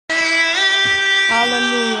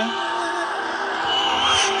Hallelujah.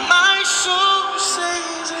 My soul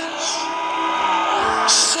says yes,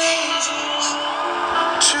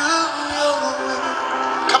 to your will.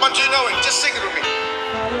 Come on, do you know it? Just sing it with me.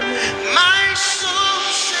 My soul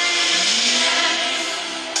says yes,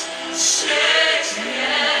 says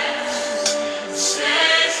yes.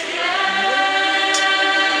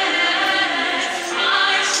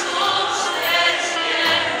 My soul says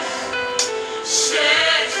yes,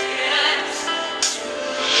 says yes.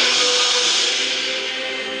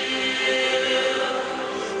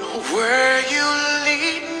 Where you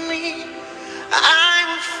lead me, I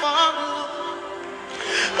will follow.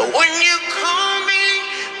 When you call me,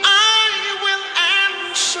 I will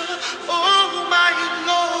answer. Oh my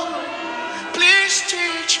Lord, please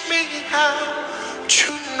teach me how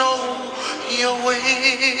to know your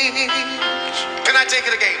ways. Can I take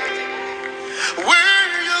it again? Where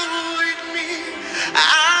you lead me,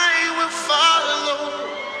 I will follow.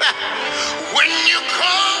 When you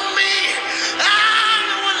call me, I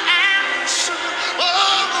will answer.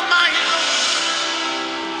 Oh my Lord,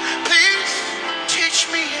 please teach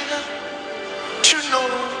me to know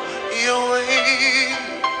your way.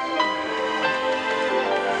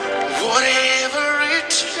 Whatever it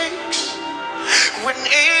takes,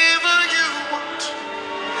 whenever you want,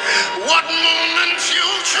 what moment you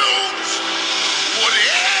choose,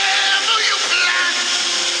 whatever you plan.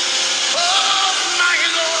 Oh my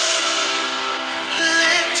Lord,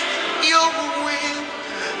 let your will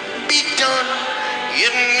be done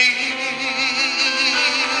in me.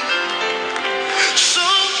 So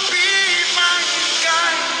be my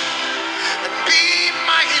guide and be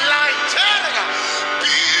my light. Be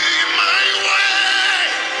my way,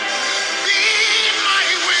 be my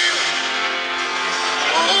will.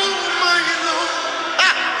 Oh my Lord,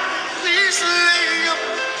 please lay your.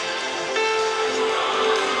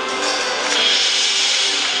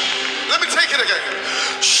 Let me take it again.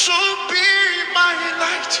 So be my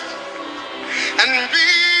light and be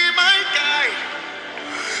my guide.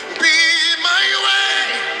 Be my way,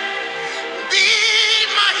 be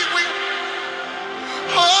my will.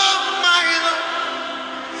 Oh my Lord,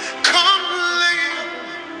 come lay.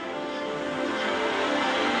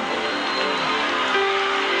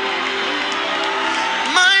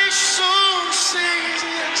 My soul says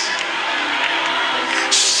yes,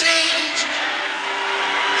 says,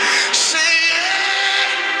 say yes.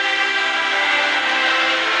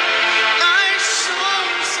 My soul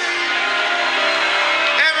says,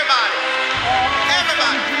 everybody,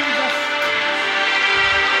 everybody.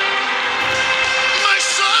 My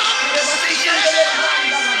soul says yes.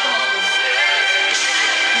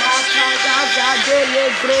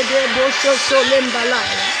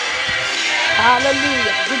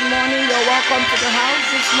 Hallelujah. Good morning. You're welcome to the house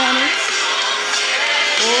this morning.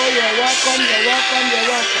 Oh, you're welcome. You're welcome. You're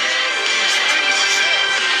welcome.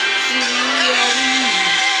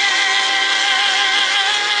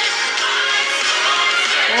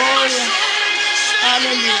 Oh, yeah.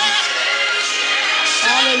 Hallelujah.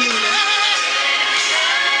 Hallelujah.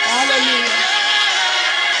 Hallelujah.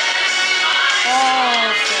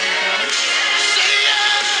 Oh, thank God.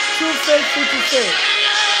 Too faithful to say.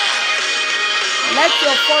 Let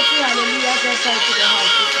your 40 hallelujah come to the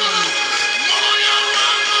house this morning.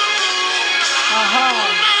 Aha.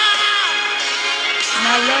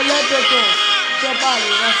 Malele Dodo.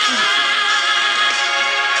 Jabali Rasit.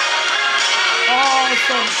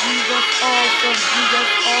 Awesome Jesus. Awesome Jesus.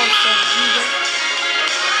 Awesome Jesus.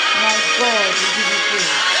 My God, we give you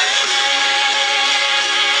praise.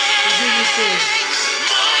 We give you praise.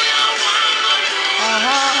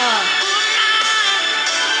 Aha.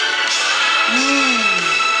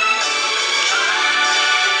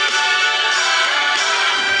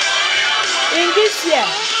 In this year,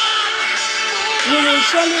 we will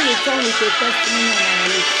surely return with a testimony on our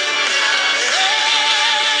lips.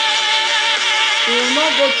 We will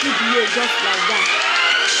not go through the year just like that.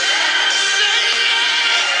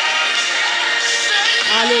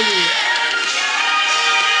 Hallelujah.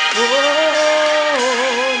 Oh,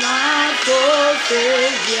 my soul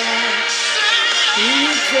says yes.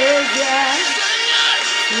 He says yes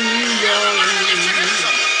to your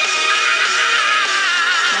will.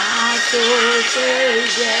 My soul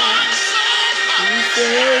says yes. He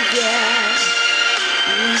says yes.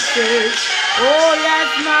 He says, oh yes,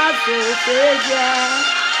 my soul says yes.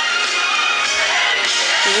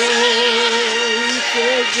 Oh, he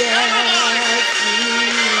says yes to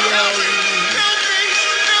your will.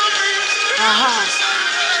 Aha.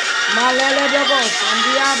 Malele de boss, and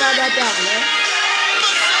the abadadale.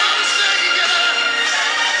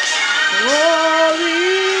 Oh,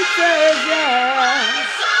 he says yes.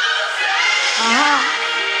 Aha.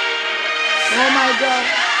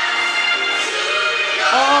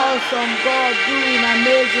 Awesome God doing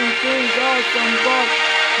amazing things. Awesome God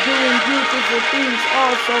doing beautiful things.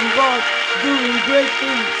 Awesome God doing great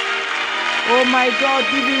things. Oh my God,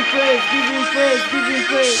 give him praise, give him praise, give him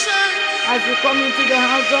praise. As you come into the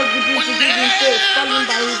house, just begin to give him praise. Call him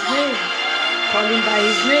by his name. Call him by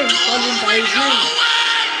his name. Call him by his name.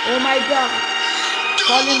 Oh my God.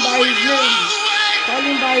 Call him by his name. Call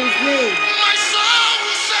him by his name.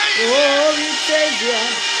 Holy Savior.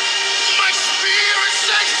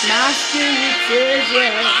 My spirit Savior.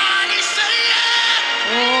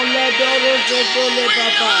 Oh, let the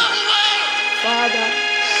Baba. Father.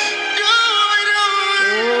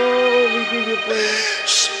 Oh, we give you praise.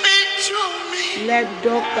 Speak to me. Let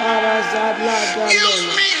Dokara Zadla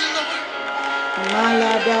Dalolo.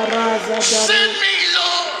 Malada Raza Send Daro. me,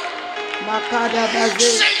 Lord. Makada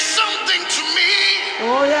Baze. Say something to me.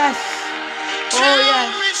 Oh yes. Oh Tell yes.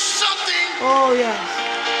 me something. Oh yes.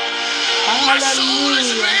 My soul is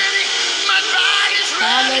Hallelujah. ready. My body's ready.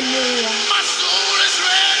 Hallelujah. My soul is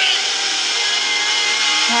ready.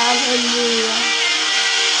 Hallelujah.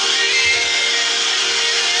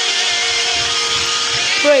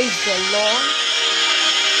 Praise the Lord.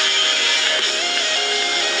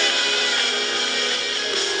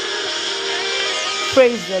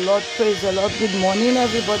 Praise the Lord. Praise the Lord. Good morning,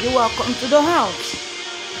 everybody. Welcome to the house.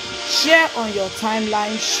 Share on your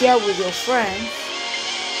timeline. Share with your friends.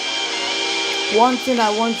 One thing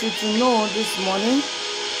I want you to know this morning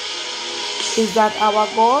is that our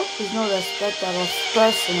God is no respecter of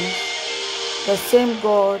persons. The same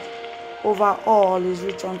God over all is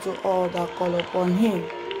rich unto all that call upon him.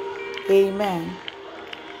 Amen.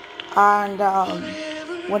 And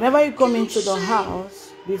whenever you come into the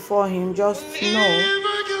house before him, just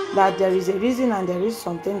know that there is a reason and there is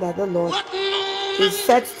something that the Lord is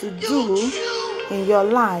set to do in your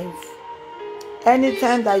life.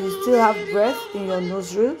 Anytime that you still have breath in your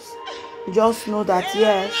nostrils, just know that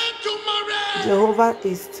yes, Jehovah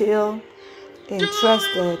is still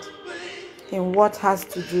interested in what has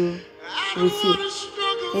to do with you.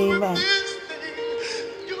 Amen.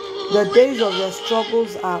 The days of your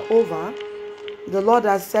struggles are over. The Lord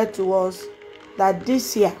has said to us that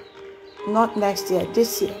this year, not next year,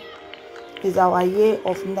 this year is our year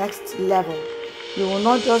of next level. You will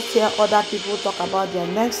not just hear other people talk about their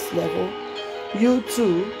next level. You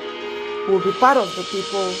too will be part of the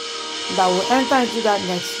people that will enter into that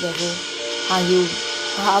next level, and you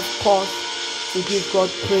have cause to give God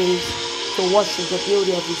praise, to worship the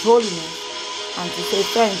beauty of his holiness, and to say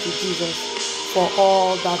thank you, Jesus, for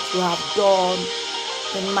all that you have done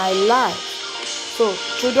in my life. So,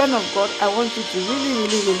 children of God, I want you to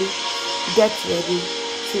really get ready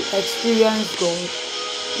to experience God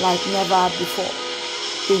like never before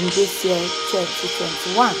in this year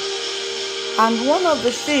 2021. And one of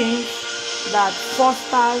the things that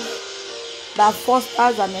fosters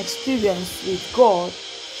an experience with God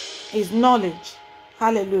is knowledge.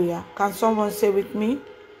 Hallelujah. Can someone say with me?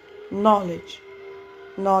 Knowledge.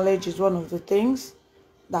 Knowledge is one of the things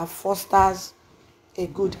that fosters a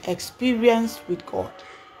good experience with God.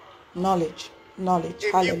 Knowledge.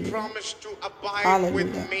 If Hallelujah. you promise to abide Hallelujah.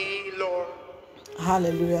 with me, Lord,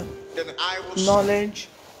 Hallelujah. then I will Knowledge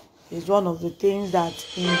is one of the things that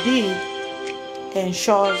indeed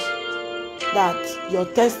ensures that your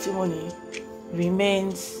testimony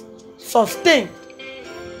remains sustained.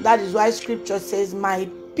 That is why scripture says, my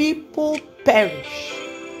people perish.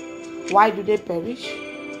 Why do they perish?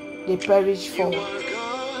 They perish for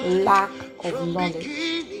lack of knowledge.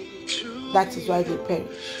 That is why they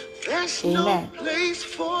perish. Amen.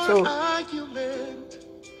 So,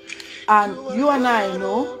 and you and I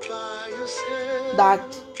know that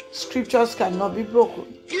scriptures cannot be broken.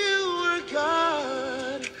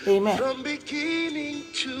 Amen.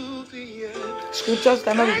 Scriptures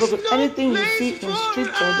cannot be broken. Anything you see in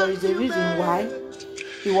scripture, there is a reason why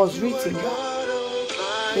it was written.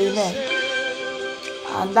 Amen.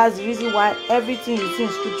 And that's the reason why everything you see in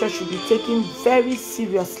scripture should be taken very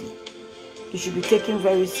seriously. It should be taken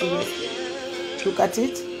very seriously. Look at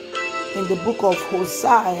it in the book of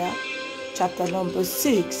Hosea, chapter number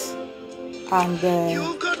 6, and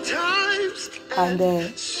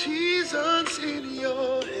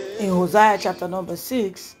in Hosea chapter number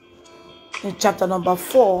 6, in chapter number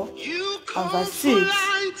 4 and verse 6,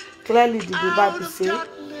 clearly the Bible says,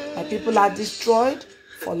 my people are destroyed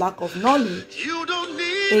for lack of knowledge.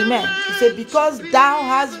 Amen. He said, because thou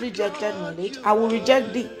hast rejected knowledge, I will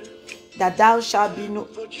reject thee, that thou shalt be no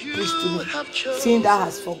priest to me. Seeing thou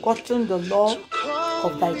hast forgotten the law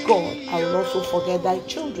of thy God, I will also forget thy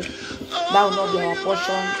children. That will not be our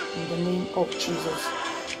portion in the name of Jesus.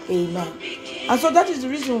 Amen. And so that is the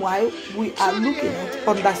reason why we are looking at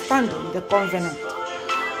understanding the covenant.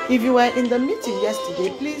 If you were in the meeting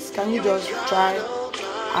yesterday, please can you just try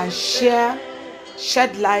and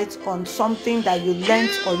shed light on something that you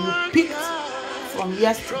learned or you picked from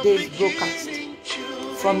yesterday's broadcast.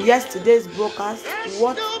 From yesterday's broadcast,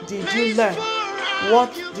 what did you learn?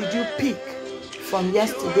 What did you pick from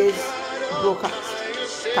yesterday's broadcast?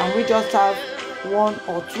 Can we just have 1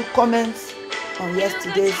 or 2 comments on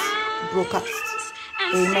yesterday's broadcast?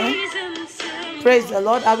 Amen. Praise the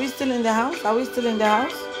Lord. Are we still in the house? Are we still in the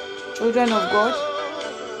house? Children of God.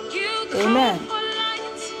 Amen.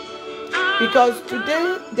 Because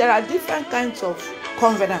today there are different kinds of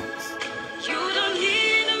covenants.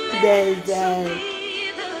 There is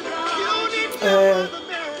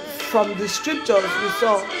from the scriptures we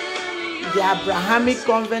saw the Abrahamic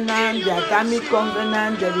covenant, the Adamic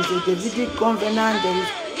covenant, there is a Davidic covenant, there is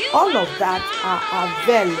all of that are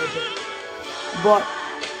available. But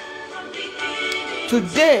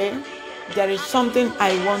today there is something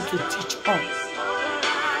I want to teach on,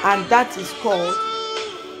 and that is called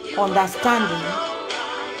understanding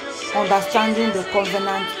the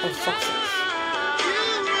covenant of success.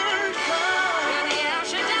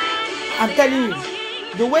 I'm telling you,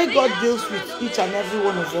 the way God deals with each and every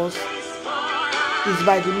one of us is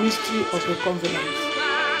by the mystery of the covenant.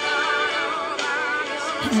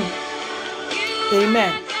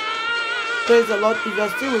 Amen. Praise the Lord. If you're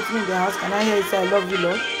still with me in the house, can I hear you say, I love you,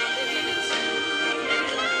 Lord?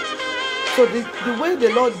 So the way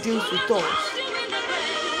the Lord deals with us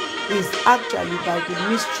is actually by the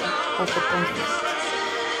mystery of the covenant.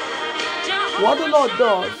 What the Lord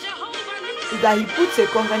does is that He puts a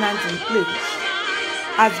covenant in place.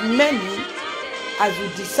 As many as we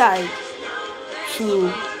decide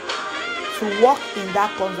to walk in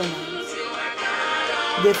that covenant,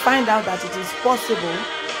 they find out that it is possible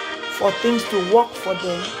for things to work for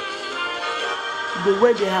them the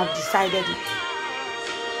way they have decided it.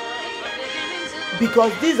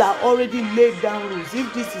 Because these are already laid down rules.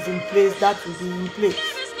 If this is in place, that will be in place.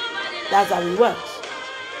 That's how it works.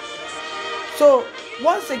 So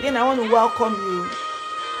once again, I want to welcome you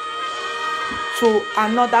to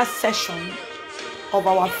another session of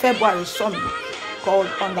our February summit called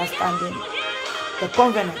Understanding the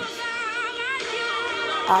Covenant.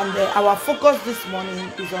 And our focus this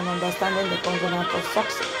morning is on understanding the covenant of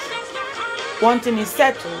success. One thing is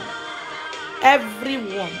settled: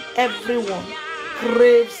 everyone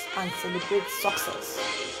craves and celebrates success.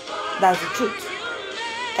 That's the truth.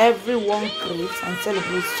 Everyone craves and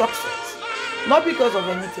celebrates success, not because of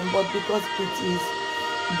anything, but because it is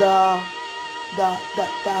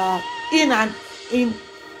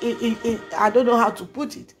I don't know how to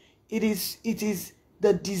put it. It is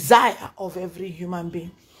the desire of every human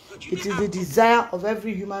being. It is the desire of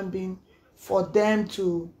every human being for them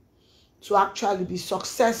to actually be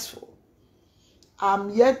successful. I'm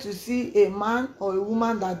yet to see a man or a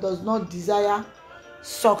woman that does not desire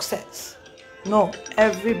success. No,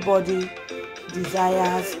 everybody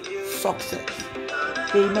desires success.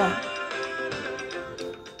 Amen.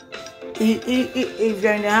 If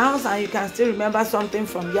you're in the house and you can still remember something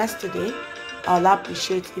from yesterday, I'll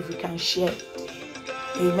appreciate if you can share it.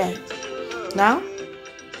 Amen. Now,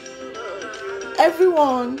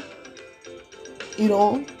 everyone,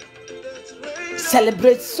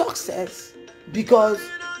 celebrates success because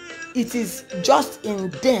it is just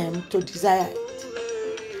in them to desire it.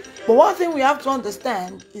 But one thing we have to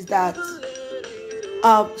understand is that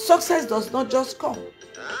success does not just come.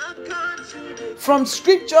 From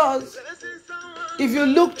scriptures, if you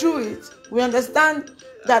look through it, we understand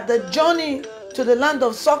that the journey to the land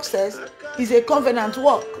of success is a covenant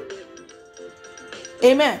walk.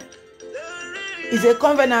 Amen. It's a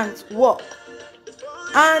covenant walk.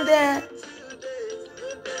 And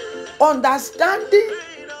understanding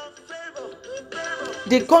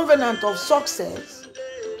the covenant of success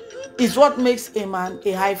is what makes a man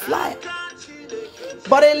a high flyer.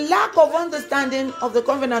 But a lack of understanding of the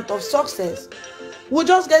covenant of success will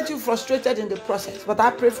just get you frustrated in the process. But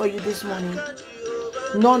I pray for you this morning,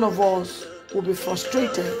 none of us will be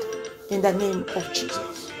frustrated in the name of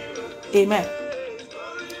Jesus. Amen.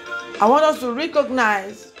 I want us to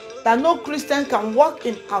recognize that no Christian can walk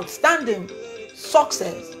in outstanding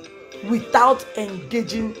success without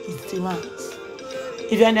engaging its demands.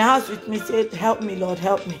 If you're in the house with me, say, help me, Lord,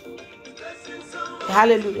 help me.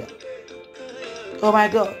 Hallelujah. Oh my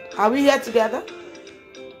God. Are we here together?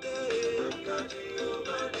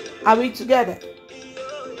 Are we together?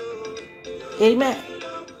 Amen.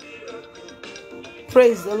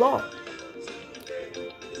 Praise the Lord.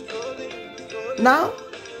 Now,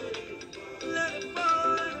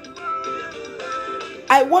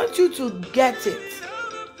 I want you to get it.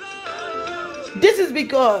 This is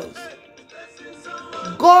because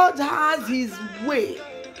God has his way.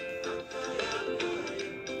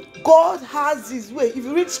 God has his way. If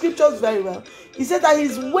you read scriptures very well, he said that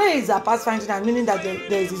his ways are past finding, and meaning that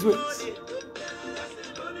there is his ways.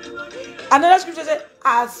 Another scripture said,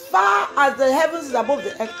 as far as the heavens is above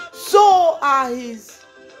the earth, so are his.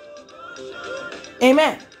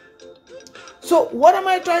 Amen. So what am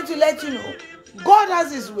I trying to let you know? God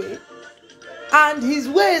has his way, and his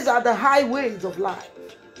ways are the highways of life.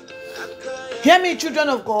 Hear me, children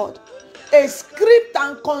of God. A strict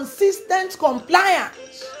and consistent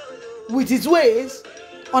compliance with his ways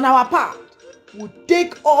on our part would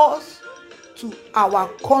take us to our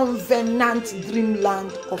covenant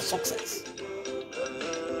dreamland of success.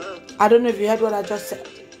 I don't know if you heard what I just said.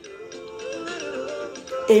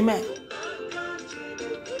 Amen.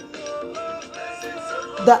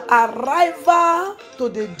 The arrival to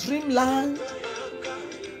the dreamland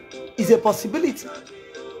is a possibility.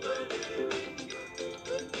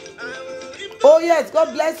 Oh yes,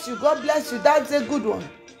 God bless you. God bless you. That's a good one.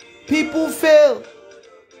 People fail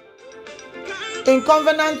in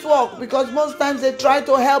covenant walk because most times they try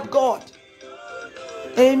to help God.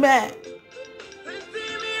 Amen.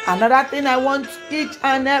 Another thing I want each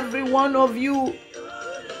and every one of you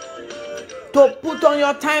to put on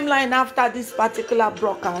your timeline after this particular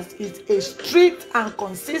broadcast is a strict and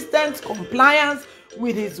consistent compliance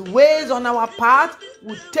with his ways on our part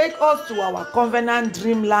will take us to our covenant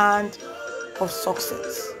dreamland of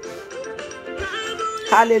success.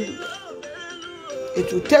 Hallelujah.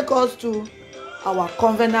 It will take us to our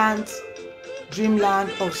covenant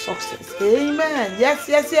dreamland of success. Amen. Yes,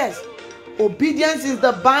 yes, yes. Obedience is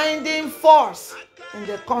the binding force in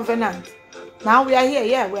the covenant. Now we are here.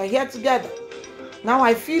 Yeah, we are here together. Now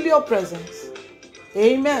I feel your presence.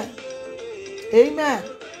 Amen. Amen.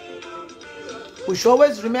 We should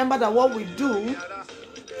always remember that what we do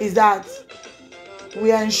is that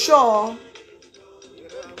we ensure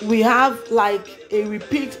we have like a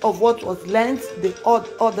repeat of what was learned the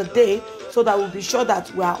other day, so that we'll be sure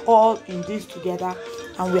that we are all in this together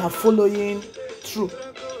and we are following through.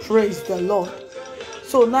 Praise the Lord.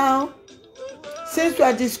 So now, since we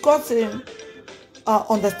are discussing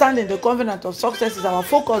understanding the covenant of success is our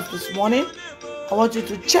focus this morning, I want you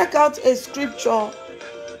to check out a scripture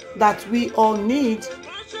that we all need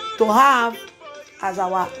to have as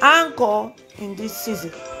our anchor in this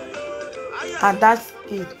season. And that's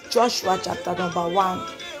in Joshua chapter number 1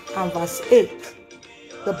 and verse 8.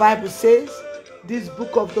 The Bible says, this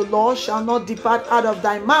book of the law shall not depart out of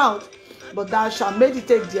thy mouth, but thou shalt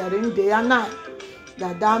meditate therein day and night,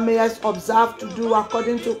 that thou mayest observe to do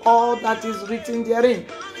according to all that is written therein.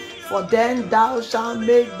 For then thou shalt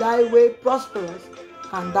make thy way prosperous,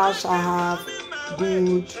 and thou shalt have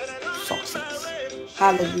good success.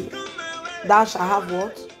 Hallelujah. Thou shalt have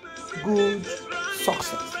what? Good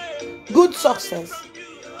success. Good success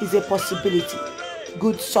is a possibility.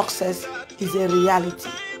 Good success is a reality.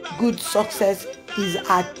 Good success is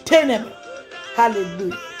attainable.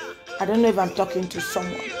 Hallelujah. I don't know if I'm talking to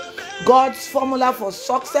someone. God's formula for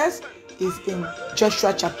success is in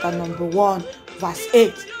Joshua chapter number 1 verse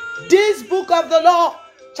 8. This book of the law,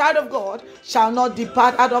 child of God, shall not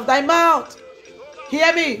depart out of thy mouth.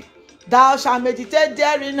 Hear me. Thou shalt meditate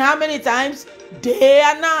therein how many times? Day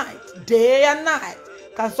and night. Day and night.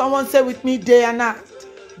 Can someone say with me, day and night?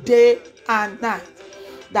 Day and night.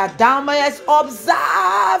 That thou mayest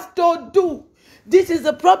observe to do. This is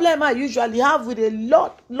the problem I usually have with a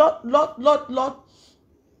lot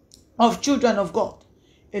of children of God.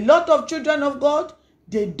 A lot of children of God,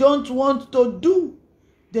 they don't want to do.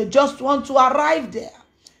 They just want to arrive there.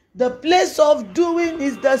 The place of doing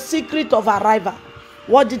is the secret of arrival.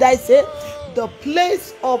 What did I say? The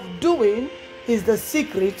place of doing is the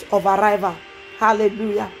secret of arrival.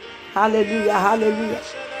 Hallelujah. Hallelujah. Hallelujah.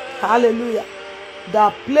 Hallelujah.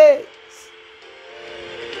 The place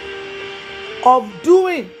of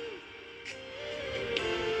doing.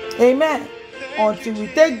 Amen. Until we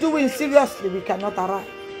take doing seriously, we cannot arrive.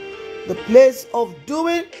 The place of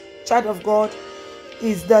doing, child of God,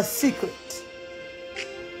 is the secret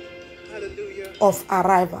of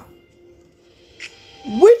arrival.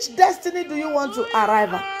 Which destiny do you want to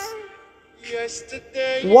arrive at?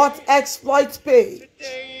 What exploit page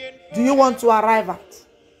do you want to arrive at?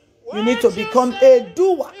 You need to become a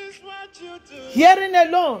doer. Hearing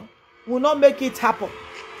alone will not make it happen.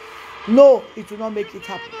 No, it will not make it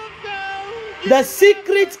happen. The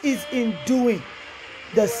secret is in doing.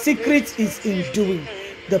 The secret is in doing.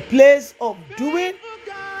 The place of doing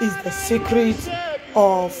is the secret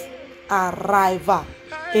of arrival.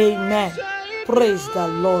 Amen. Praise the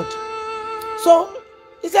Lord. So,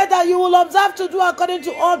 he said that you will observe to do according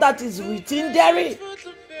to all that is written therein.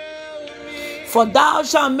 For thou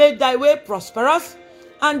shalt make thy way prosperous,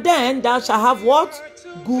 and then thou shalt have what?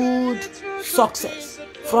 Good success.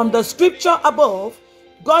 From the scripture above,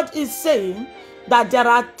 God is saying that there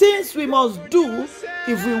are things we must do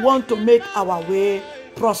if we want to make our way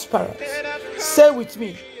prosperous. Say with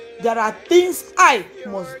me, there are things I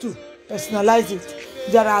must do. Personalize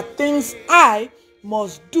it. There are things I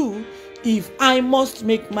must do if I must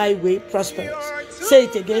make my way prosperous. Say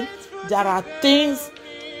it again. There are things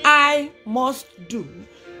I must do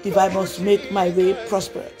if I must make my way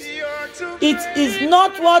prosperous. It is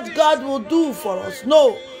not what God will do for us,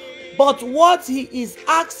 no, but what He is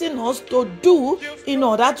asking us to do in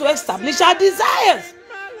order to establish our desires.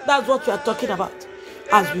 That's what we are talking about.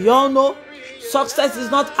 As we all know, success is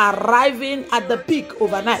not arriving at the peak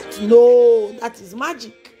overnight. No, that is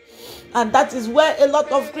magic. And that is where a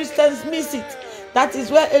lot of Christians miss it. That is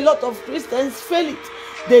where a lot of Christians fail it.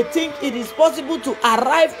 They think it is possible to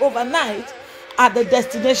arrive overnight at the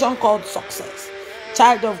destination called success.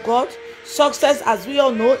 Child of God, success, as we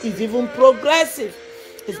all know, is even progressive.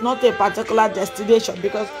 It's not a particular destination,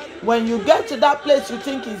 because when you get to that place you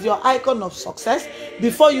think is your icon of success,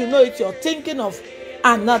 before you know it, you're thinking of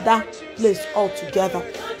another place altogether.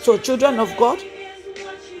 So, children of God,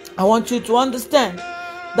 I want you to understand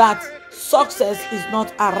that success is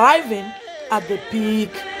not arriving at the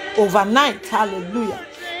peak overnight. Hallelujah.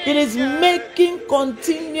 It is making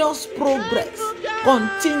continuous progress.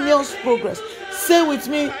 Continuous progress. Say with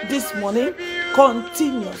me this morning,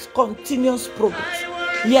 continuous progress.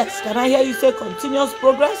 Yes, can I hear you say continuous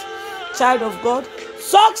progress? Child of God,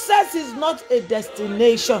 success is not a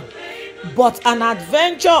destination, but an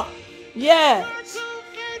adventure. Yes.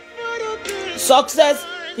 Success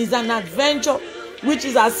is an adventure which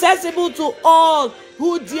is accessible to all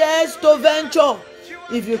who dares to venture.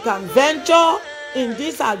 If you can venture in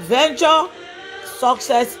this adventure,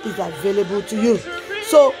 success is available to you.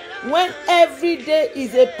 So when every day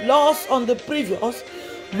is a plus on the previous,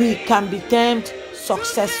 we can be termed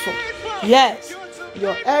successful. Yes,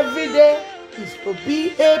 your every day is to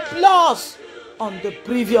be a plus on the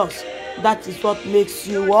previous. That is what makes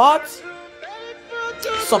you what?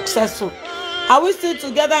 Successful. Are we still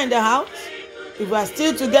together in the house? If we are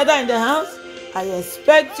still together in the house, I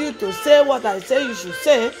expect you to say what I say you should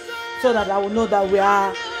say, so that I will know that we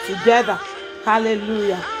are together.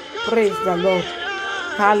 Hallelujah. Praise the Lord.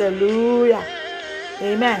 Hallelujah.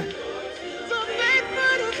 Amen.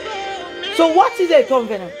 So what is a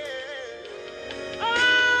covenant?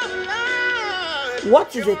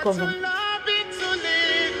 What is a covenant?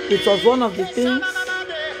 It was one of the things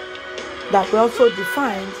that we also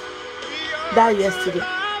defined that yesterday.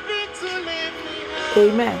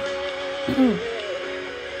 Amen.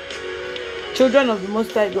 Children of the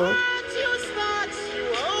Most High God,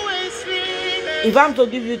 if I'm to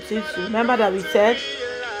give you tips, remember that we said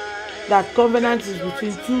that covenant is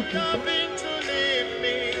between two people.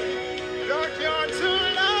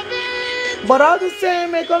 But all the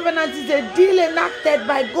same, a covenant is a deal enacted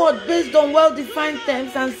by God based on well-defined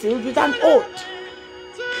terms and sealed with an oath.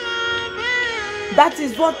 That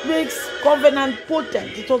is what makes covenant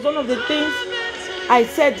potent. It was one of the things I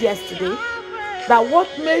said yesterday, that what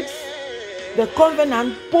makes the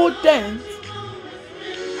covenant potent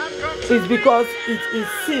is because it is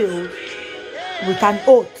sealed with an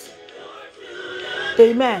oath.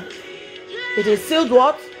 Amen. It is sealed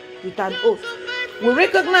what? With an oath. We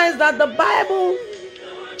recognize that the Bible,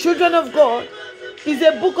 children of God, is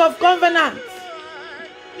a book of covenants.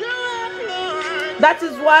 That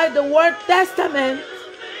is why the word testament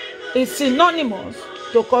is synonymous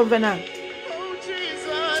to covenant.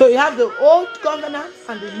 So you have the Old Covenant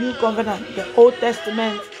and the New Covenant, the Old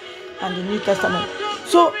Testament and the New Testament.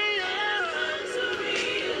 So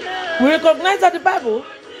we recognize that the Bible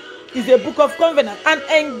is a book of covenant, and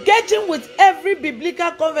engaging with every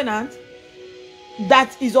biblical covenant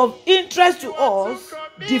that is of interest to us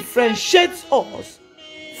differentiates us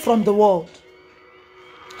from the world.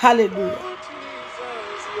 Hallelujah.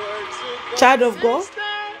 Child of God,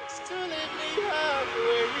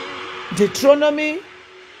 Deuteronomy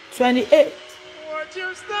 28,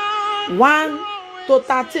 1 to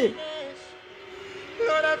 13.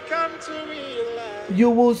 You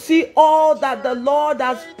will see all that the Lord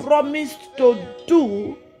has promised to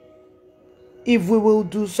do if we will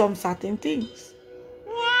do some certain things.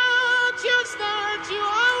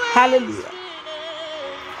 Hallelujah.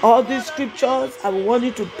 All these scriptures, I want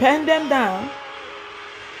you to pen them down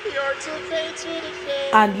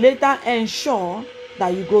and later ensure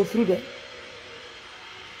that you go through them.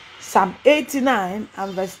 Psalm 89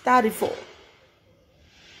 and verse 34.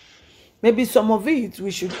 Maybe some of it,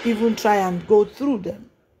 we should even try and go through them.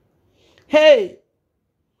 Hey,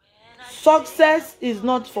 success is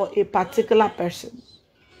not for a particular person.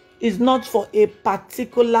 It's not for a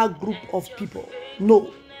particular group of people.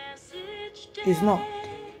 No, it's not.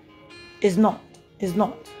 It's not. It's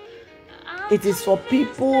not. It is for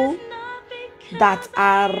people that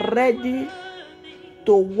are ready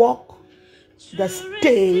to walk the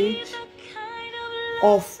stage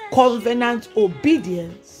of covenant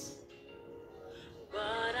obedience.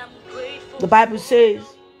 The Bible says,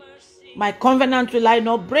 my covenant will I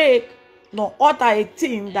not break, nor utter a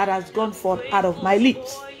thing that has gone forth out of my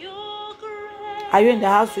lips. Are you in the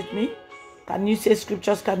house with me? Can you say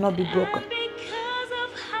scriptures cannot be broken?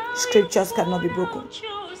 Scriptures cannot be broken.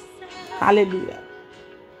 Hallelujah.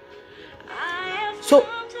 So,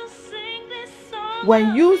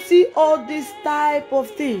 when you see all these type of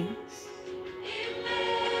things,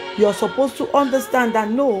 you're supposed to understand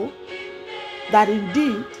and know that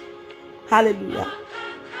indeed, hallelujah,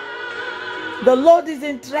 the Lord is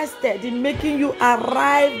interested in making you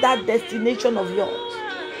arrive that destination of yours.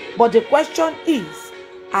 But the question is,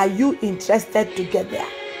 are you interested to get there?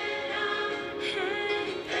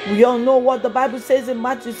 We all know what the Bible says in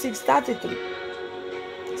Matthew 6:33.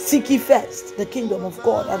 Seek ye first the kingdom of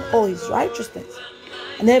God and all his righteousness,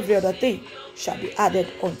 and every other thing shall be added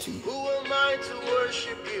unto you.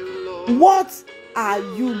 What are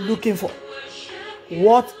you looking for?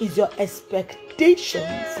 What is your expectation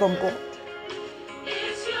from God?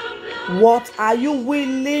 What are you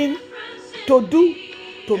willing to do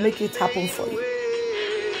to make it happen for you?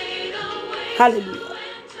 Hallelujah.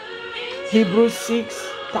 Hebrews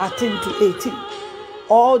 6:13-18.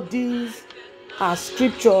 All these are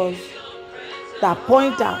scriptures that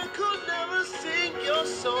point out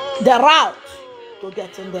the route to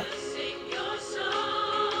getting there.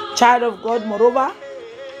 Child of God, moreover,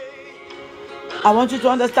 I want you to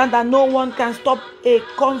understand that no one can stop a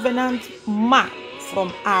covenant man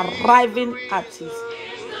from arriving at his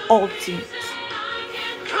ultimate.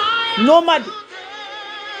 Nobody.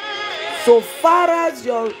 So far as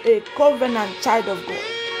you're a covenant child of God,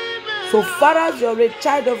 so far as you're a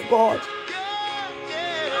child of God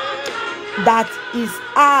that is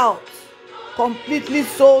out, completely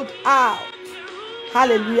sold out,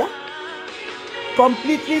 hallelujah,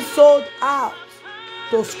 completely sold out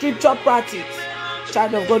to scripture practice,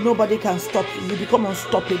 child of God, nobody can stop you. You become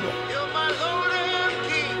unstoppable.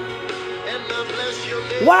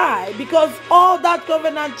 Why? Because all that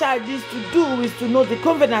covenant child needs to do is to know the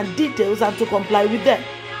covenant details and to comply with them.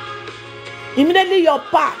 Immediately your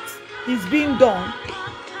part is being done,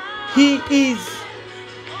 he is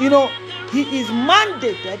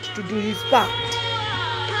mandated to do his part.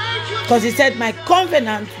 Because he said, my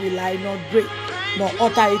covenant will I not break, nor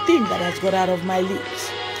utter a thing that has gone out of my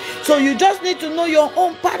lips. So you just need to know your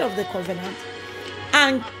own part of the covenant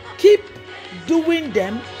and keep doing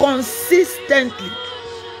them consistently.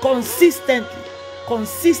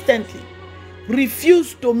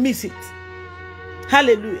 Refuse to miss it.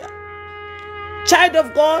 Hallelujah. Child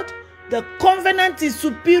of God, the covenant is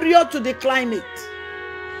superior to the climate.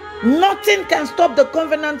 Nothing can stop the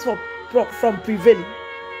covenant from prevailing.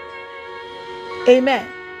 Amen.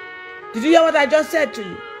 Did you hear what I just said to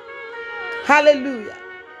you? Hallelujah.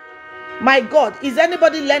 My God, is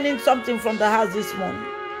anybody learning something from the house this morning?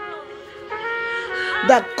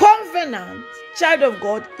 The covenant, child of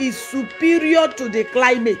God, is superior to the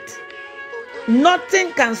climate.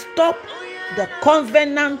 Nothing can stop the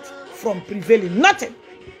covenant from prevailing. Nothing.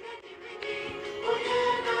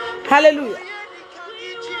 Hallelujah.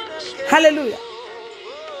 Hallelujah.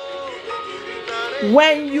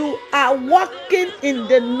 When you are walking in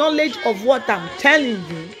the knowledge of what I'm telling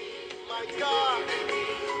you,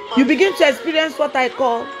 you begin to experience what I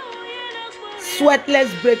call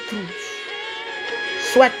sweatless breakthroughs.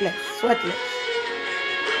 Sweatless.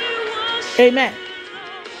 Amen.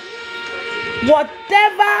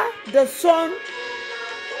 Whatever the sun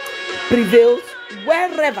prevails,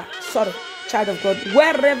 wherever the sun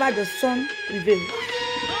prevails,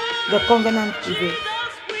 the covenant prevails.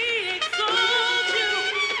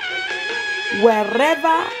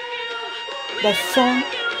 Wherever the sun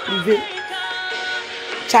prevails,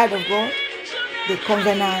 child of God, the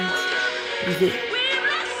covenant prevails.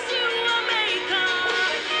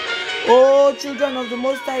 Oh, children of the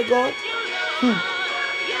Most High God,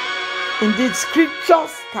 indeed,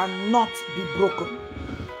 scriptures cannot be broken.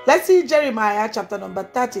 Let's see Jeremiah chapter number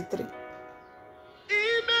 33.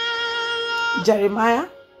 Jeremiah.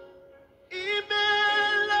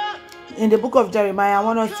 In the book of Jeremiah, I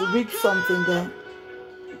want us to read something there.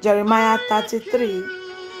 Jeremiah 33,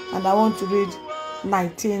 and I want to read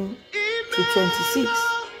 19 to 26.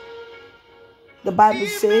 The Bible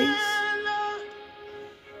says,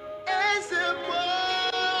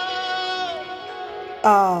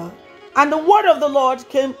 and the word of the Lord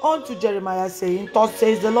came unto Jeremiah, saying, thus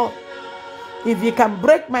says the Lord, if you can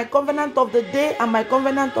break my covenant of the day and my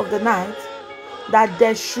covenant of the night, that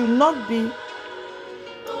there should not be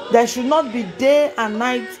day and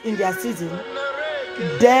night in their season,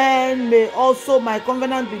 then may also my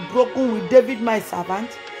covenant be broken with David my servant,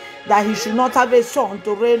 that he should not have a son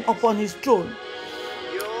to reign upon his throne,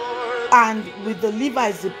 and with the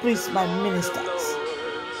Levites the priests my ministers.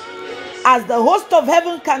 As the host of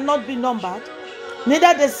heaven cannot be numbered,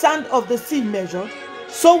 neither the sand of the sea measured,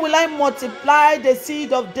 so will I multiply the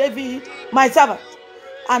seed of David my servant,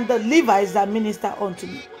 and the Levites that minister unto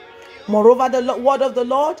me. Moreover, the word of the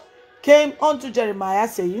Lord came unto Jeremiah,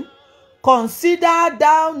 saying, consider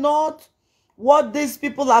thou not what these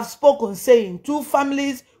people have spoken, saying, 2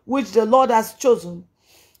 families which the Lord has chosen,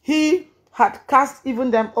 he had cast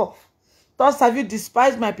even them off. Thus have you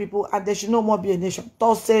despised my people, and there should no more be a nation.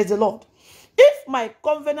 Thus says the Lord, if my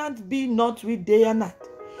covenant be not with day and night,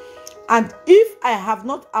 and if I have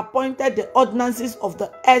not appointed the ordinances of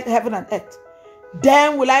the earth, heaven and earth,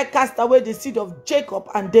 then will I cast away the seed of Jacob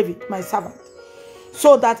and David my servant,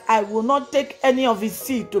 so that I will not take any of his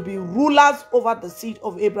seed to be rulers over the seed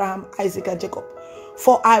of Abraham, Isaac, and Jacob.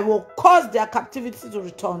 For I will cause their captivity to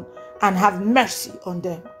return and have mercy on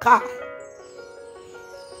them.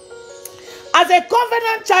 As a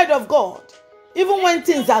covenant child of God, even when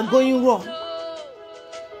things are going wrong,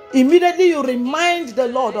 immediately you remind the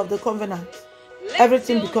Lord of the covenant.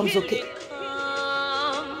 Everything becomes okay.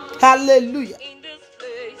 Hallelujah.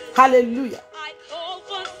 Hallelujah.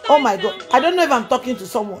 Oh my God. I don't know if I'm talking to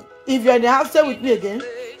someone. If you're in the house, say with me again.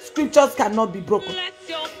 Scriptures cannot be broken.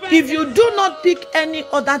 If you do not pick any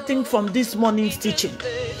other thing from this morning's teaching,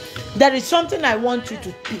 there is something I want you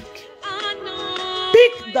to pick.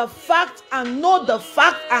 Pick the fact and know the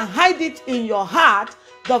fact and hide it in your heart.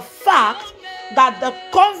 The fact that the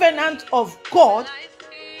covenant of God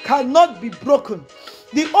cannot be broken.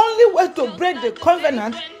 The only way to break the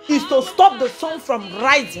covenant is to stop the sun from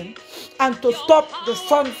rising and to stop the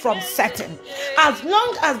sun from setting. As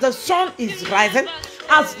long as the sun is rising,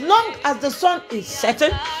 as long as the sun is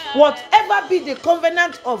setting, whatever be the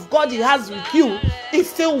covenant of God he has with you is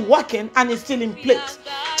still working and is still in place.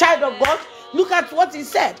 Child of God, look at what he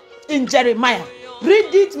said in Jeremiah.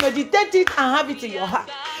 Read it, meditate it, and have it in your heart.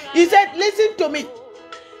 He said, listen to me.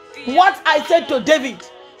 What I said to David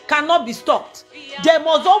cannot be stopped. There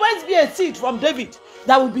must always be a seed from David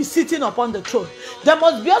that will be sitting upon the throne. There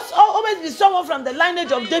must be always be someone from the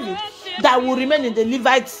lineage of David that will remain in the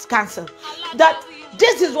Levites' council. That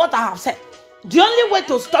this is what I have said. The only way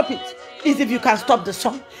to stop it is if you can stop the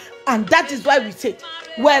sun. And that is why we say,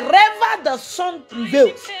 wherever the sun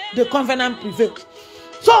prevails, the covenant prevails.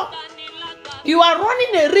 So, you are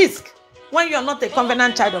running a risk when you are not a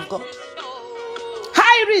covenant child of God.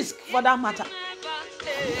 High risk for that matter.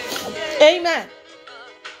 Amen.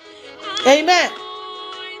 Amen.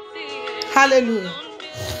 Hallelujah.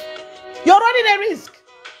 You're running a risk.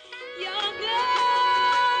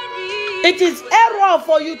 It is error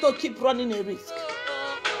for you to keep running a risk.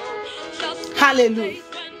 Hallelujah.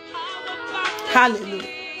 Hallelujah.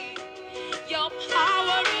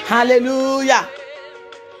 Hallelujah.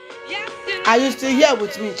 Are you still here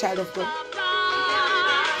with me, child of God?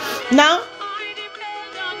 Now,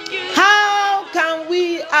 how can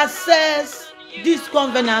we assess this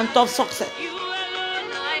covenant of success?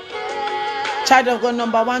 Child of God,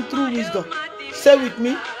 number 1, through wisdom. Say with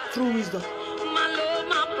me, through wisdom.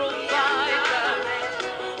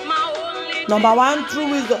 Number 1,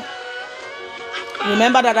 through wisdom.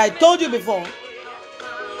 Remember that I told you before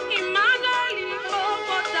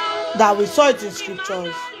that we saw it in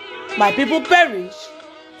scriptures. My people perish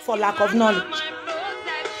for lack of knowledge.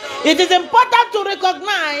 It is important to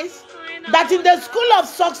recognize that in the school of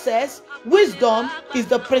success, wisdom is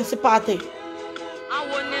the principal thing.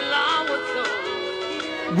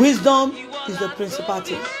 Wisdom is the principal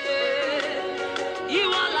thing.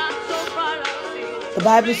 The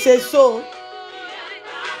Bible says so.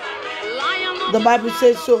 The Bible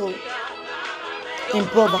says so in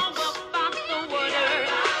Proverbs.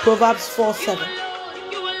 Proverbs 4:7.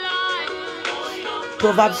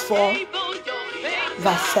 Proverbs 4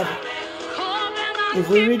 verse 7. If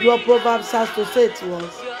we read what Proverbs has to say to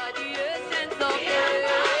us,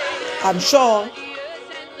 I'm sure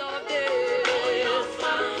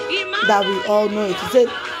that we all know it. He said,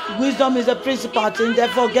 wisdom is a principal thing,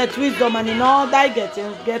 therefore get wisdom, and in all thy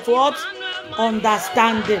getting, get what?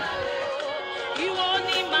 understanding.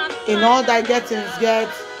 In all thy gettings, get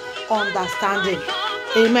understanding.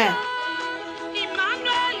 Amen.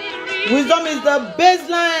 Wisdom is the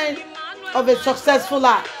baseline of a successful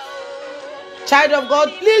life. Child of God,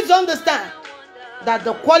 please understand that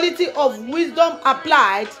the quality of wisdom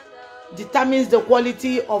applied determines the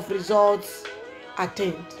quality of results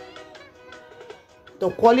attained.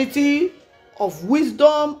 The quality of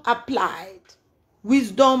wisdom applied.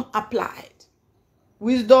 Wisdom applied.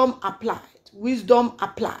 Wisdom applied. Wisdom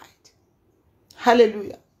applied.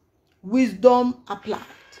 Hallelujah. Wisdom applied.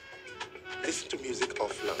 Listen to music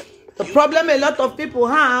offline. The problem a lot of people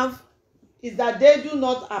have is that they do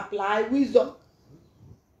not apply wisdom.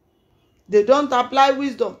 They don't apply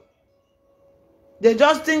wisdom. They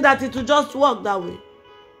just think that it will just work that way.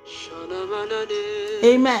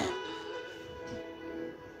 Amen.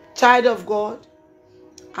 Child of God,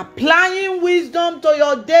 applying wisdom to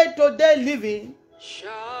your day-to-day living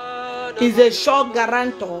is a sure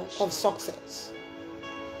guarantor of success.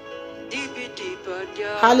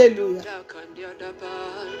 Hallelujah.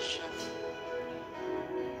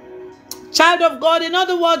 Child of God, in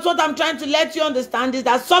other words, what I'm trying to let you understand is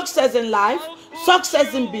that success in life,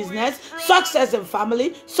 success in business, success in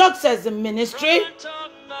family, success in ministry,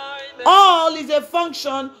 all is a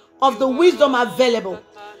function of the wisdom available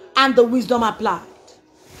and the wisdom applied.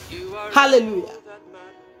 Hallelujah.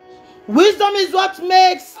 Wisdom is what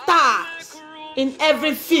makes stars in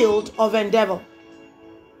every field of endeavor.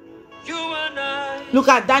 Look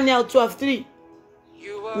at Daniel 12:3.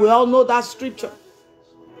 We all know that scripture.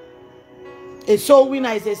 A soul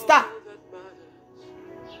winner is a star.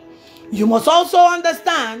 You must also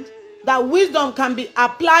understand that wisdom can be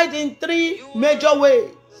applied in three major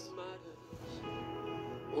ways.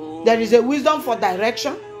 There is a wisdom for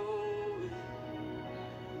direction.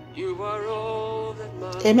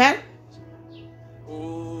 Amen.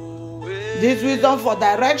 This wisdom for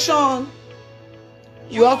direction,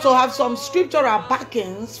 we also have some scriptural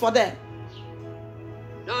backings for them,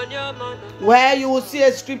 where you will see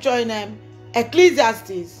a scripture in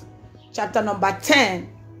Ecclesiastes chapter number 10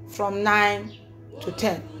 from 9 to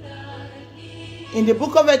 10. In the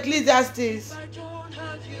book of Ecclesiastes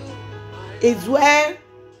is where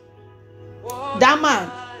that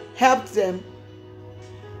man helped them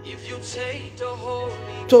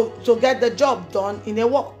to get the job done in a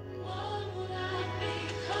war.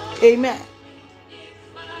 Amen.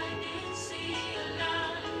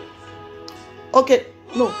 Okay,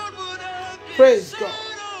 no. Praise God.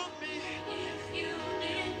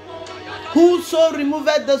 Whoso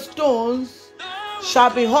removeth the stones shall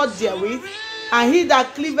be hurt therewith, and he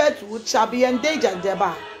that cleaveth wood shall be endangered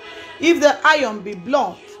thereby. If the iron be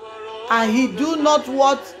blunt, and he do not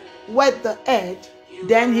wet the edge,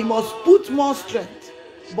 then he must put more strength.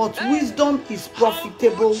 But wisdom is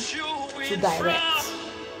profitable to direct.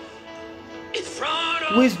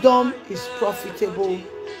 Wisdom is profitable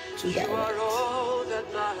to direct.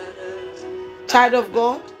 Child of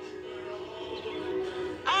God,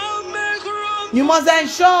 you must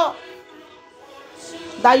ensure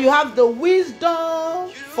that you have the wisdom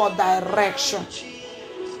for direction.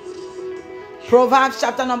 Proverbs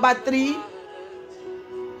chapter number 3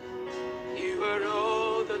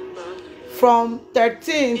 from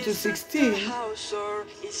 13 to 16.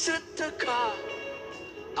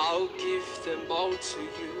 I'll give them all to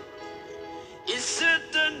you. Is it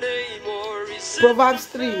the name or is it Proverbs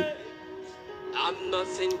 3 I'm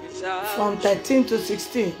nothing without from 13 to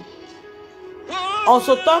 16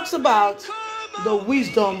 also talks about the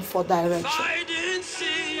wisdom for direction.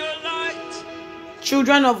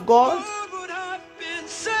 Children of God,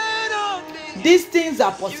 these things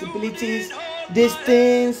are possibilities. These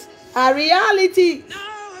things are reality.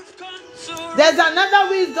 There's another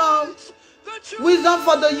wisdom. Wisdom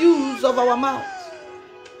for the use of our mouth.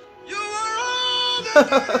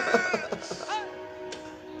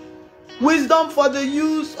 Wisdom for the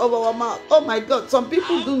use of our mouth. Oh my God, some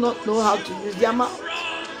people do not know how to use their mouth.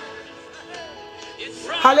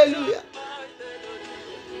 Hallelujah.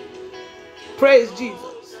 Praise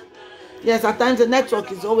Jesus. Yes, at times the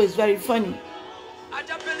network is always very funny.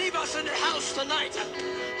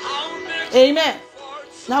 Amen.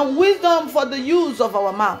 Now, wisdom for the use of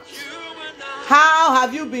our mouth. How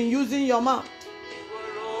have you been using your mouth?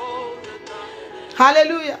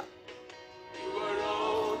 Hallelujah.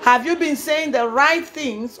 Have you been saying the right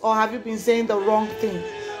things or have you been saying the wrong things?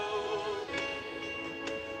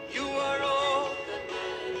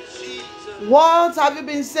 What have you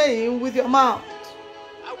been saying with your mouth?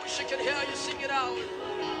 I wish I could hear you sing it out.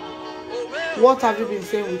 What have you been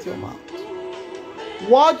saying with your mouth?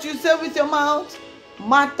 What you say with your mouth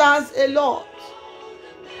matters a lot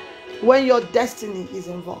when your destiny is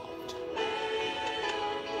involved.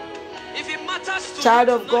 If it matters to Child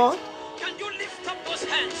you of tonight, God, can you lift up those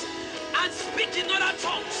hands and speak in other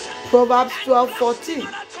tongues? Proverbs And 12:14. in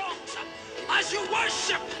other tongues as you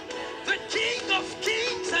worship the King of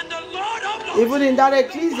Kings and the Lord of Lords. Even in that The one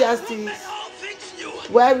Ecclesiastes who made all things new.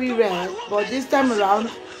 where we The read, one who but made this it time possible around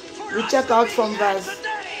for we us check to out be from here verse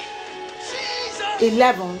today. Jesus.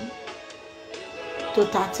 11 to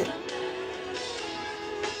 13.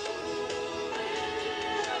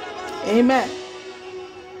 Amen.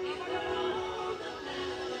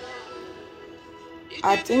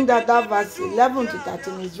 I think that verse 11 to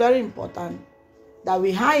 13 is very important that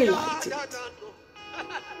we highlight it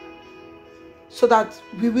so that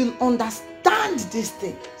we will understand these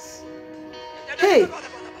things. Hey,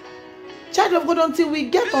 child of God, until we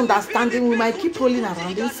get understanding, we might keep rolling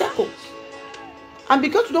around in circles. And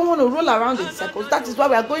because we don't want to roll around in circles, that is why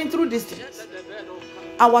we are going through these things.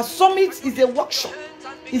 Our summit is a workshop,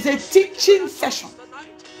 it's a teaching session.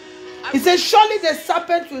 He says, surely the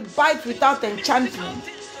serpent will bite without enchantment,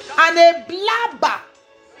 and a blabber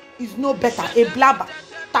is no better. A blabber,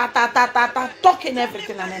 talking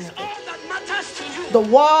everything and anything. The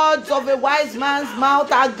words of a wise man's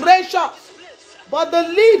mouth are gracious, but the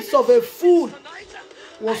lips of a fool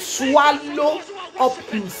will swallow up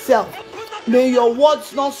himself. May your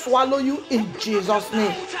words not swallow you in Jesus'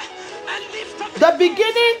 name. The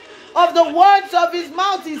beginning of the words of his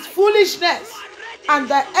mouth is foolishness, and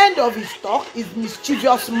the end of his talk is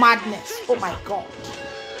mischievous madness. Oh my God.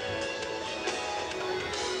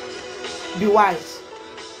 Be wise.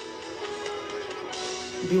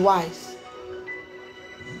 Be wise.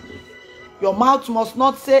 Your mouth must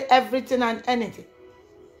not say everything and anything.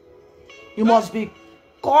 You must be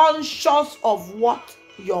conscious of what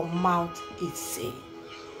your mouth is saying.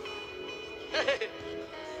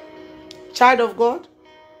 Child of God,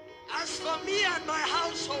 as for me and my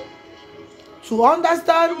household, to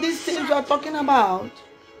understand these things we are talking about,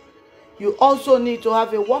 you also need to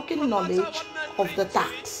have a working knowledge of the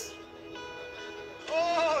tax.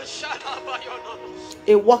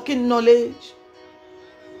 A working knowledge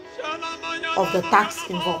of the tax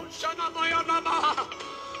involved.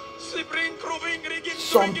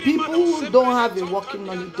 Some people don't have a working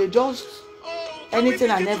knowledge. They just, anything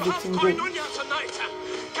and everything goes.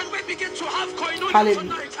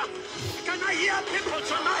 Hallelujah.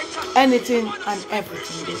 Anything and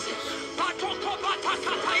everything goes.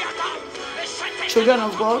 Children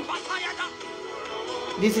of God,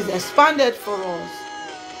 this is expanded for us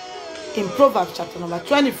in Proverbs chapter number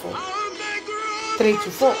 24,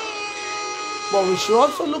 3-4. But we should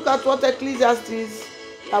also look at what Ecclesiastes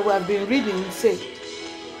that we have been reading said.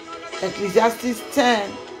 Ecclesiastes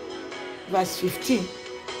 10, verse 15.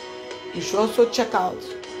 You should also check out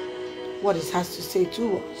what it has to say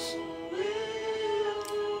to us.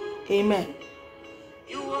 Amen.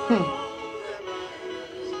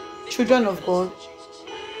 Children of God,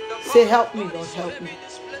 say, help me, Lord, help me.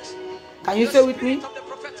 Can you say with me?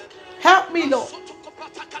 Help me, Lord.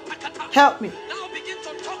 Help me.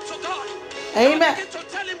 Amen.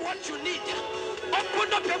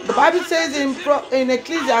 The Bible says in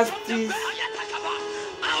Ecclesiastes,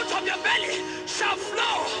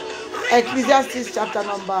 Ecclesiastes chapter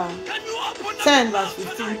number 10 verse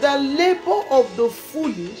 15, the labor of the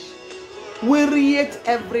foolish wearieth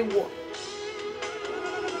every one,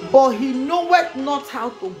 but he knoweth not how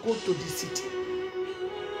to go to the city.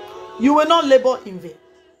 You will not labor in vain.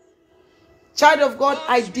 Child of God,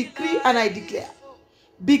 I decree and I declare,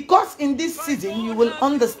 because in this season you will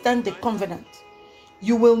understand the covenant,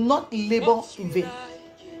 you will not labor in vain.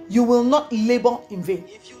 You will not labor in vain.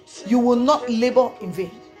 You will not labor in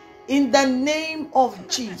vain. In the name of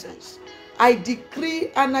Jesus, I decree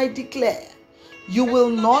and I declare, you will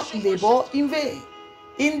not labor in vain.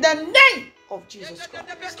 In the name of Jesus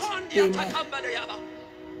Christ. Amen.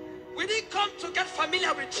 We didn't come to get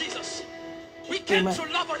familiar with Jesus. We came Amen.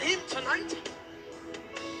 to love on him tonight.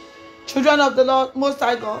 Children of the Lord, Most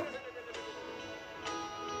High God,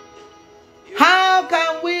 how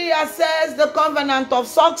can we assess the covenant of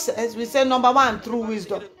success? We say number one, through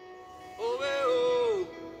wisdom.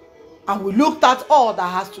 And we looked at all that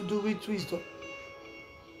has to do with wisdom.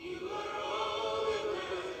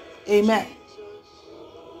 Amen.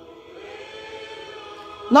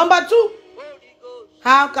 Number two,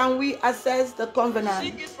 how can we assess the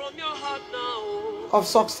covenant of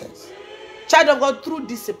success? Child of God, through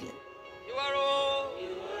discipline.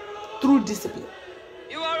 Through discipline.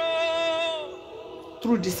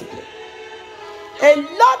 Through discipline. A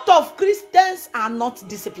lot of Christians are not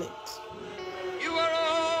disciplined.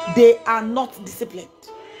 they are not disciplined.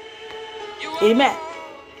 Amen.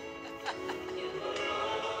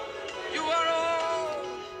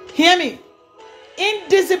 Hear me.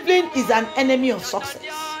 Indiscipline is an enemy of success.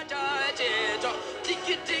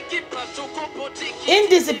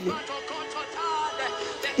 Indiscipline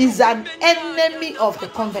is an enemy of the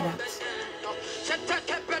covenant.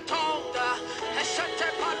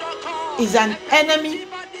 Is an enemy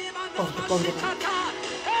of the covenant.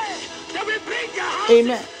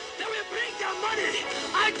 Amen.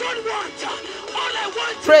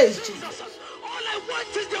 Praise Jesus. All I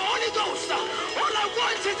want is the Holy Ghost. All I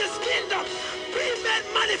want is His kingdom. Be made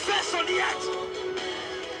manifest on the earth.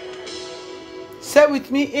 Say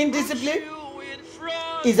with me, indiscipline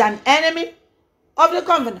is an enemy of the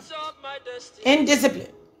covenant.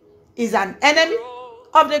 Indiscipline is an enemy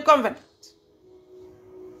of the covenant.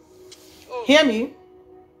 Hear me.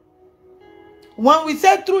 When we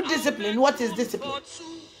say through discipline, what is discipline?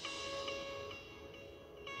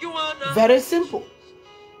 Very simple.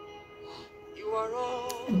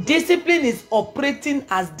 Discipline is operating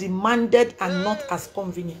as demanded and not as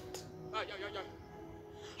convenient.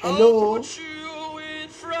 Hello?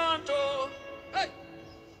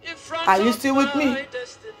 Are you still with me?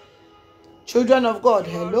 Children of God,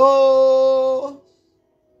 hello?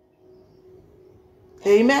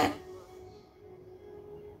 Amen.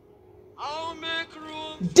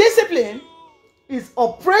 Discipline is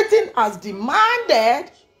operating as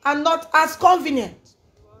demanded and not as convenient.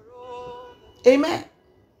 Amen.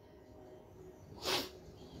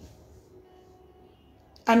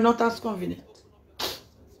 And not as convenient.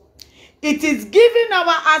 It is giving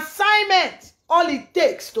our assignment all it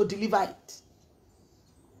takes to deliver it.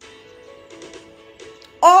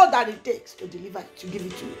 All that it takes to deliver it, to give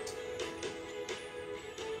it to it.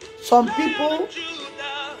 Some people,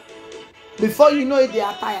 before you know it, they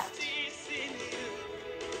are tired.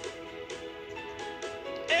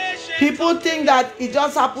 People think that it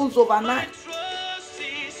just happens overnight.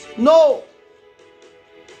 No.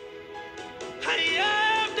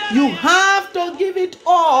 You have to give it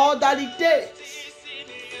all that it takes.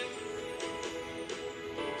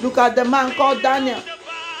 Look at the man called Daniel.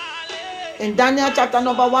 In Daniel chapter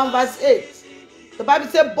number 1 verse 8. The Bible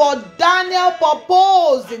said, but Daniel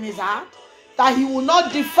purposed in his heart that he will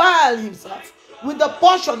not defile himself with the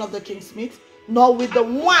portion of the king's meat, nor with the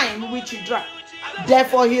wine which he drank.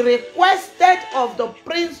 Therefore he requested of the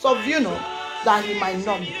prince of eunuchs that he might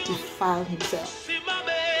not defile himself.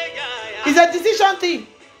 It's a decision thing.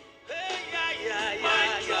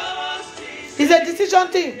 It's a decision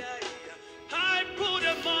thing.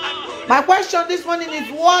 My question this morning is,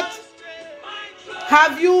 what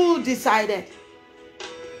have you decided?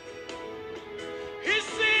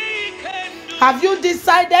 Have you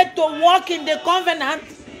decided to walk in the covenant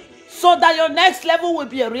so that your next level will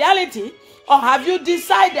be a reality? Or have you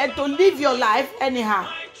decided to live your life anyhow?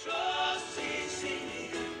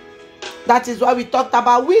 That is why we talked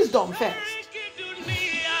about wisdom first.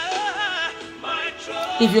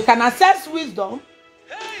 If you can access wisdom,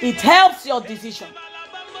 it helps your decision.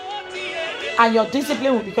 And your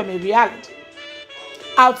discipline will become a reality.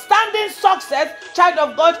 Outstanding success, child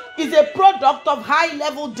of God, is a product of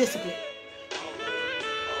high-level discipline.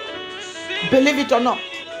 Believe it or not.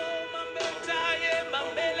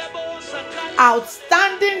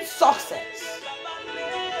 Outstanding success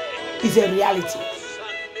is a reality.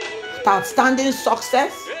 Outstanding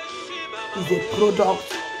success is a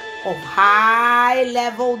product of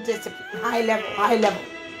high-level discipline. High-level.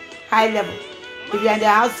 If you're in the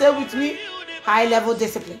house, say with me, high-level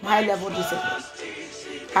discipline. High-level discipline.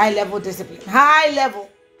 High-level discipline. High-level.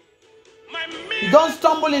 You don't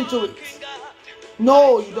stumble into it.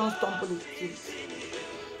 No, you don't stumble into it.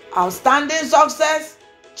 Outstanding success,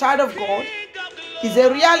 child of God, is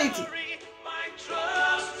a reality.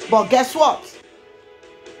 But guess what?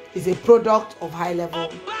 It's a product of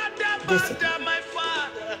high-level discipline.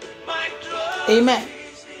 Amen.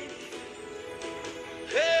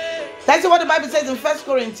 That's what the Bible says in 1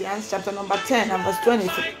 Corinthians chapter number 10 and verse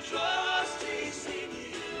 23.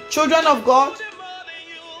 Children of God,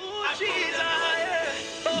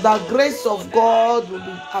 the grace of God will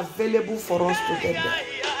be available for us to get there.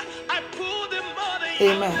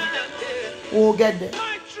 Amen. We'll get there.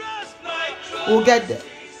 We'll get there.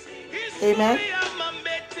 Amen.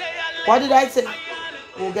 What did I say?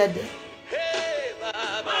 We'll get there.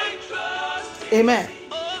 Amen.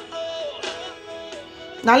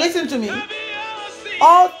 Now listen to me.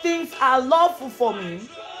 All things are lawful for me,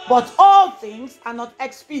 but all things are not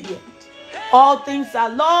expedient. All things are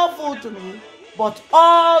lawful to me, but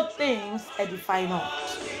all things edify not.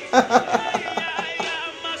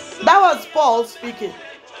 That was Paul speaking.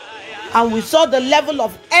 And we saw the level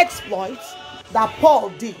of exploits that Paul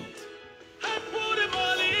did.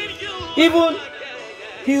 Even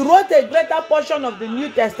he wrote a greater portion of the New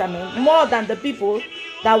Testament more than the people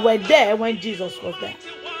that were there when Jesus was there.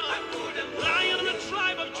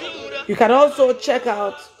 You can also check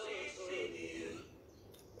out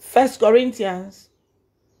 1 Corinthians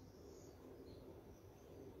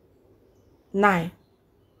 9.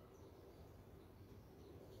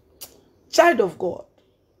 Child of God,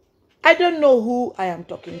 I don't know who I am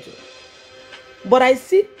talking to, but I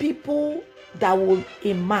see people that will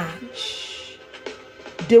emerge.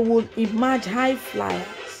 They will emerge high flyers.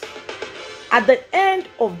 At the end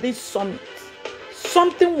of this summit,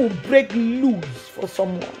 something will break loose for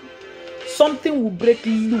someone. Something will break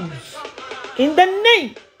loose in the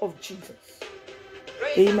name of Jesus.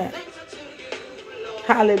 Amen.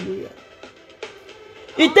 Hallelujah.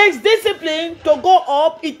 It takes discipline to go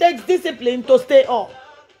up. It takes discipline to stay up.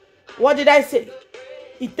 What did I say?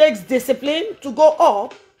 It takes discipline to go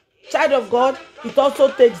up. Child of God, it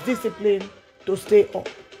also takes discipline to stay up.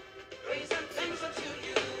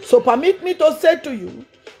 So permit me to say to you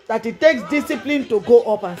that it takes discipline to go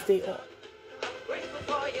up and stay up.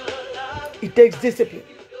 It takes discipline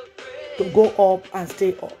to go up and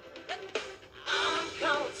stay up.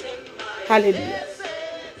 Hallelujah.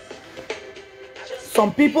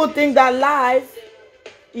 Some people think that life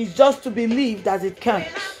is just to be lived as it comes.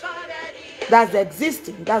 That's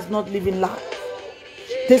existing. That's not living life.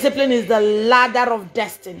 Discipline is the ladder of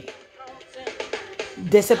destiny.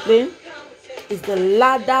 Discipline is the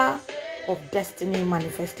ladder of destiny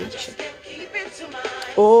manifestation.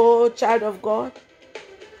 Oh, child of God,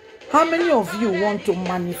 how many of you want to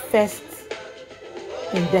manifest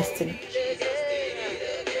in destiny?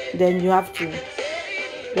 Then you have to be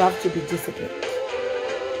disciplined.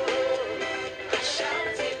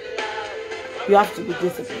 You have to be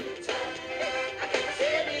disciplined.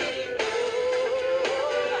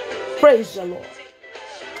 Praise the Lord.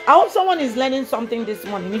 I hope someone is learning something this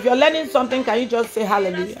morning. If you're learning something, can you just say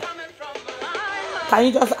hallelujah? Can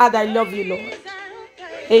you just add, I love you, Lord?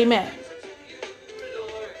 Amen.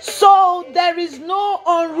 So there is no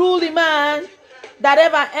unruly man that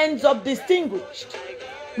ever ends up distinguished.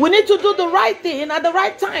 We need to do the right thing at the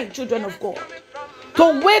right time, children of God.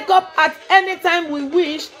 To wake up at any time we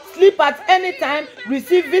wish, sleep at any time,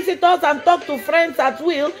 receive visitors and talk to friends at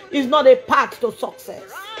will is not a path to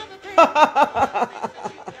success.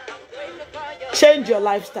 Change your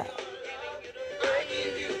lifestyle.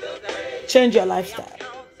 Change your lifestyle.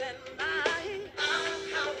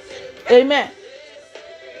 Amen.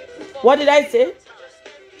 What did I say?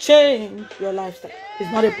 Change your lifestyle. It's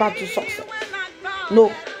not a path to success. No.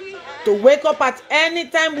 To wake up at any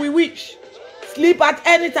time we wish, sleep at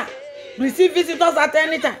any time, receive visitors at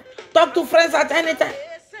any time, talk to friends at any time.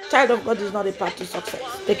 Child of God is not a path to success.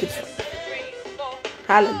 Take it from me.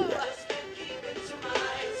 Hallelujah.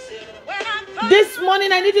 This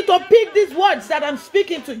morning I need you to pick these words that I'm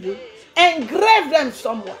speaking to you, engrave them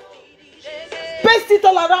somewhere, paste it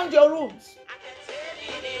all around your rooms,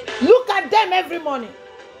 look at them every morning.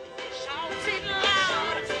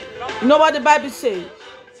 You know what the Bible says?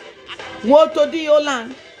 Woe to thee, O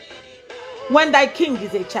land, when thy king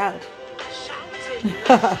is a child.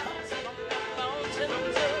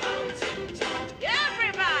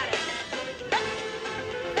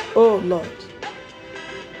 Oh Lord,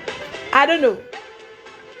 I don't know.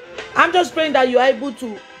 I'm just praying that you are able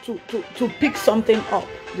to pick something up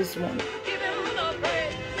this morning.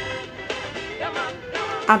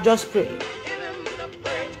 I'm just praying.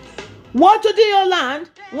 Woe to thee, O land,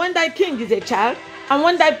 when thy king is a child, and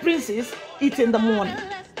when thy princes eat in the morning.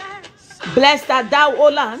 Blessed art thou, O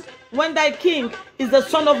land, when thy king is the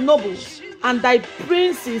son of nobles, and thy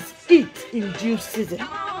princes eat in due season.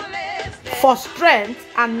 For strength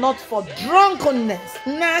and not for drunkenness.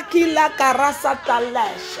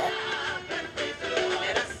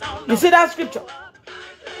 You see that scripture?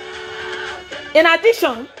 In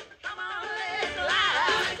addition,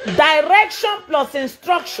 direction plus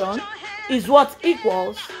instruction is what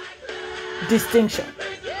equals distinction.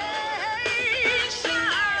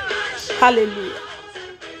 Hallelujah.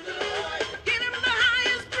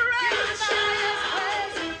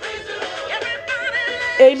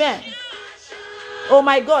 Amen. Oh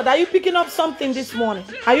my God, are you picking up something this morning?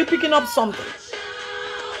 Are you picking up something?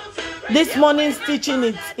 This morning's teaching,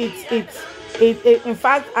 in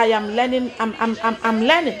fact, I am learning. I'm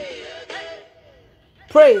learning.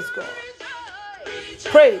 Praise God.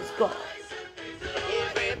 Praise God.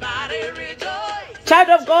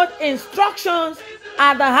 Child of God, instructions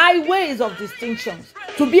are the highways of distinctions.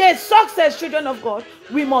 To be a success, children of God,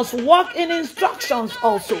 we must walk in instructions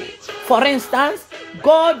also. For instance,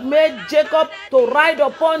 God made Jacob to ride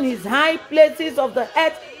upon his high places of the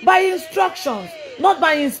earth by instructions, not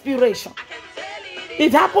by inspiration.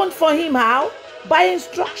 It happened for him how? By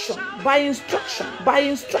instruction, by instruction, by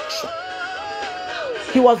instruction.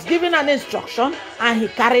 He was given an instruction and he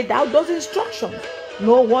carried out those instructions.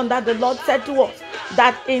 No wonder the Lord said to us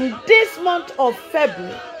that in this month of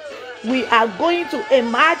February, we are going to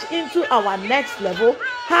emerge into our next level.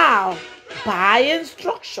 How? By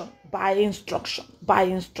instruction, by instruction, by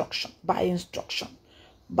instruction, by instruction,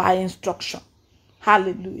 by instruction.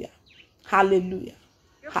 Hallelujah, hallelujah,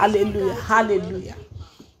 hallelujah, hallelujah.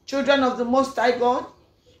 Children of the Most High God,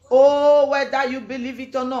 oh, whether you believe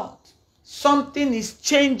it or not, something is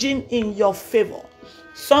changing in your favor.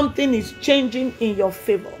 Something is changing in your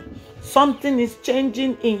favor. Something is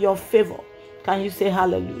changing in your favor. Can you say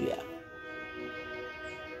hallelujah?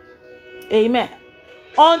 Amen.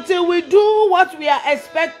 Until we do what we are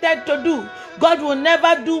expected to do, God will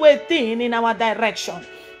never do a thing in our direction.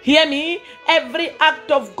 Hear me? Every act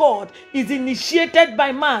of God is initiated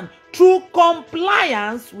by man through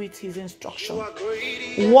compliance with his instruction.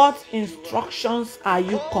 What instructions are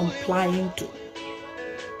you complying to?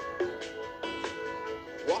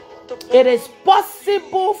 It is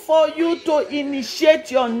possible for you to initiate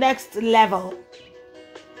your next level.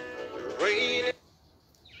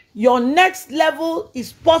 Your next level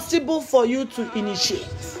is possible for you to initiate.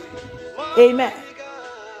 Amen.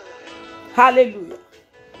 Hallelujah.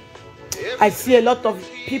 I see a lot of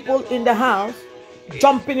people in the house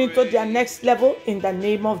jumping into their next level in the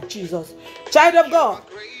name of Jesus. Child of God,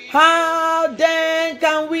 how then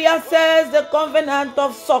can we assess the covenant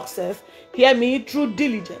of success? Hear me, through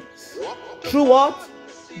diligence. Through what?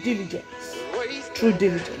 Diligence. Through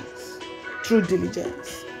diligence. Through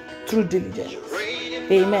diligence. Through diligence.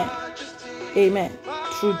 Amen. Amen.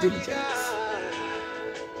 Through diligence.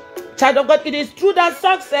 Child of God, it is true that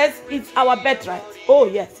success is our birthright. Oh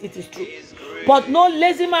yes, it is true. But no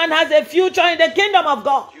lazy man has a future in the kingdom of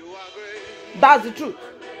God. That's the truth.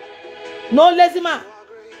 No lazy man.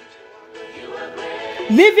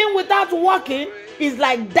 Living without working is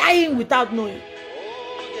like dying without knowing.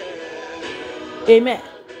 Amen.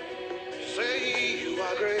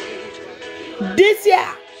 This year,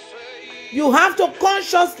 you have to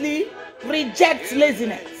consciously reject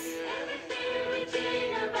laziness.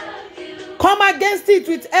 Come against it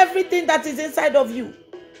with everything that is inside of you.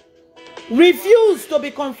 Refuse to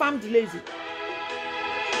be confirmed lazy.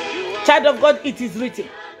 Child of God, it is written,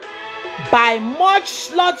 by much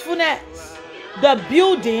slothfulness, the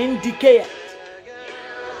building decayeth.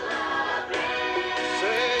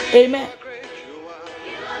 Amen.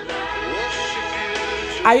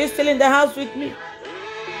 Are you still in the house with me?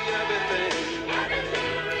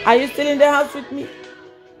 Are you still in the house with me?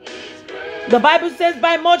 The Bible says,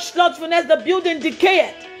 by much slothfulness the building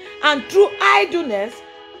decayeth, and through idleness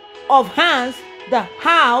of hands the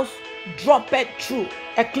house droppeth through.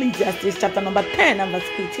 Ecclesiastes chapter number 10 and verse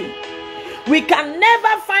 18. We can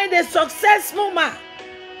never find a successful man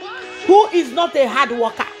who is not a hard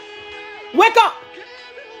worker. Wake up!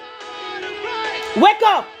 Wake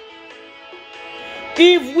up!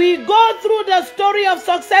 If we go through the story of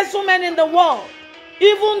successful men in the world,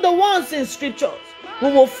 even the ones in scriptures,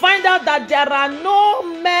 we will find out that there are no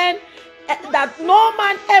men, that no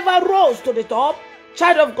man ever rose to the top,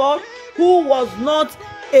 child of God, who was not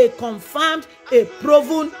a confirmed, a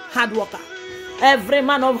proven hard worker. Every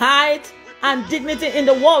man of height and dignity in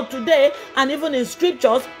the world today, and even in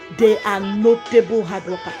scriptures, they are notable hard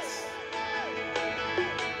workers.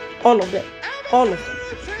 All of them. All of them.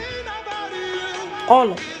 All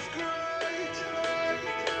of them.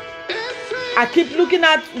 I keep looking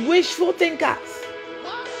at wishful thinkers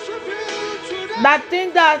that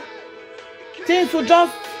think that things will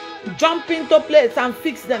just jump into place and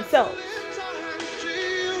fix themselves.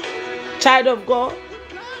 Child of God,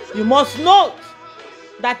 you must note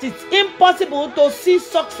that it's impossible to see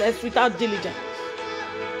success without diligence.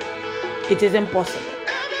 It is impossible.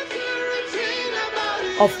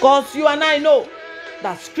 Of course, you and I know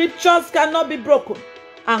that scriptures cannot be broken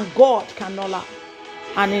and God cannot lie.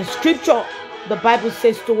 And in scripture, the Bible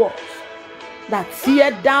says to us that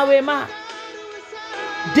seest thou a man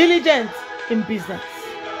diligent in business,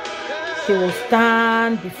 he will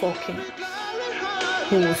stand before kings.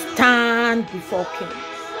 He will stand before kings.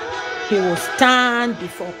 He will stand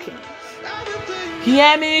before kings.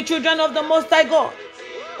 Hear me, children of the Most High God.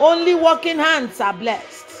 Only working hands are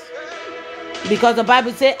blessed. Because the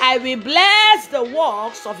Bible says, I will bless the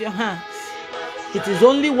works of your hands. It is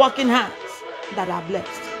only working hands that are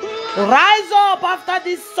blessed. rise up after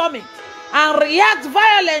this summit and react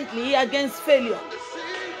violently against failure.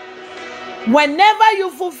 Whenever you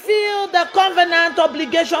fulfill the covenant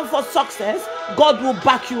obligation for success, God will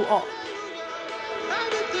back you up.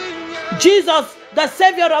 Jesus, the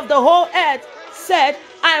Savior of the whole earth, said,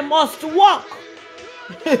 I must walk.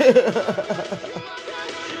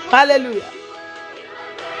 Hallelujah.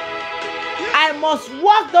 I must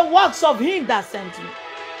walk the works of him that sent me.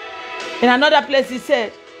 In another place he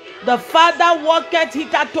said, the Father walketh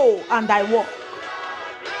hitherto, and I walk.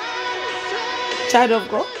 Child of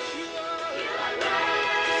God.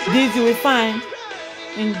 This you will find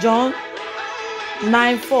in John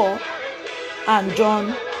 9:4 and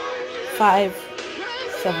John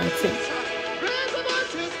 5:17.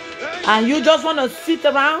 And you just want to sit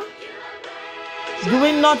around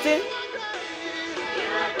doing nothing?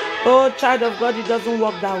 Oh, child of God, it doesn't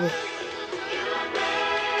work that way.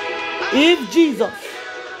 If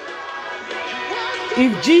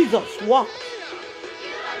Jesus walked,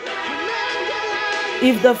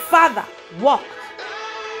 if the Father walked,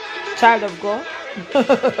 child of God,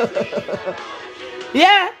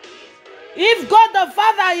 yeah, if God the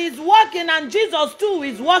Father is walking and Jesus too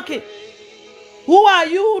is walking, who are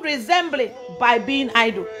you resembling by being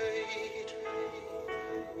idle?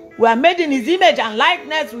 We are made in his image and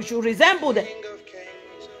likeness. We should resemble them.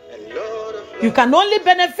 You can only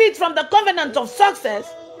benefit from the covenant of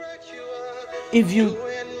success if you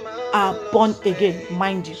are born again,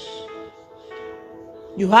 mind you.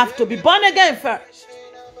 You have to be born again first.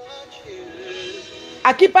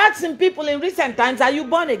 I keep asking people in recent times, are you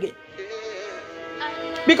born again?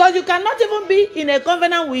 Because you cannot even be in a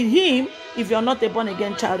covenant with him if you're not a born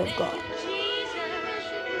again child of God.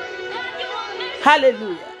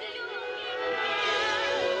 Hallelujah.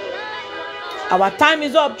 Our time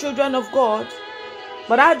is up, children of God.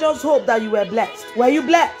 But I just hope that you were blessed. Were you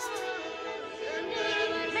blessed?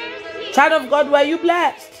 Child of God, were you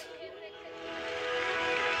blessed?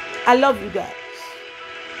 I love you guys.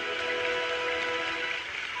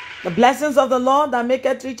 The blessings of the Lord that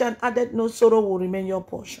maketh rich and addeth no sorrow will remain your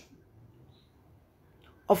portion.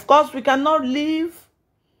 Of course, we cannot leave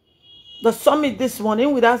the summit this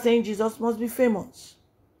morning without saying Jesus must be famous.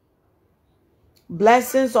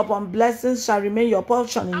 Blessings upon blessings shall remain your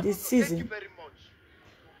portion in this season.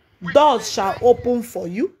 Doors shall open for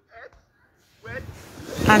you,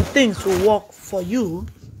 and things will work for you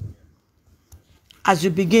as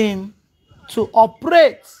you begin to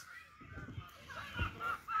operate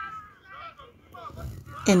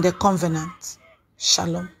in the covenant.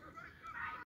 Shalom.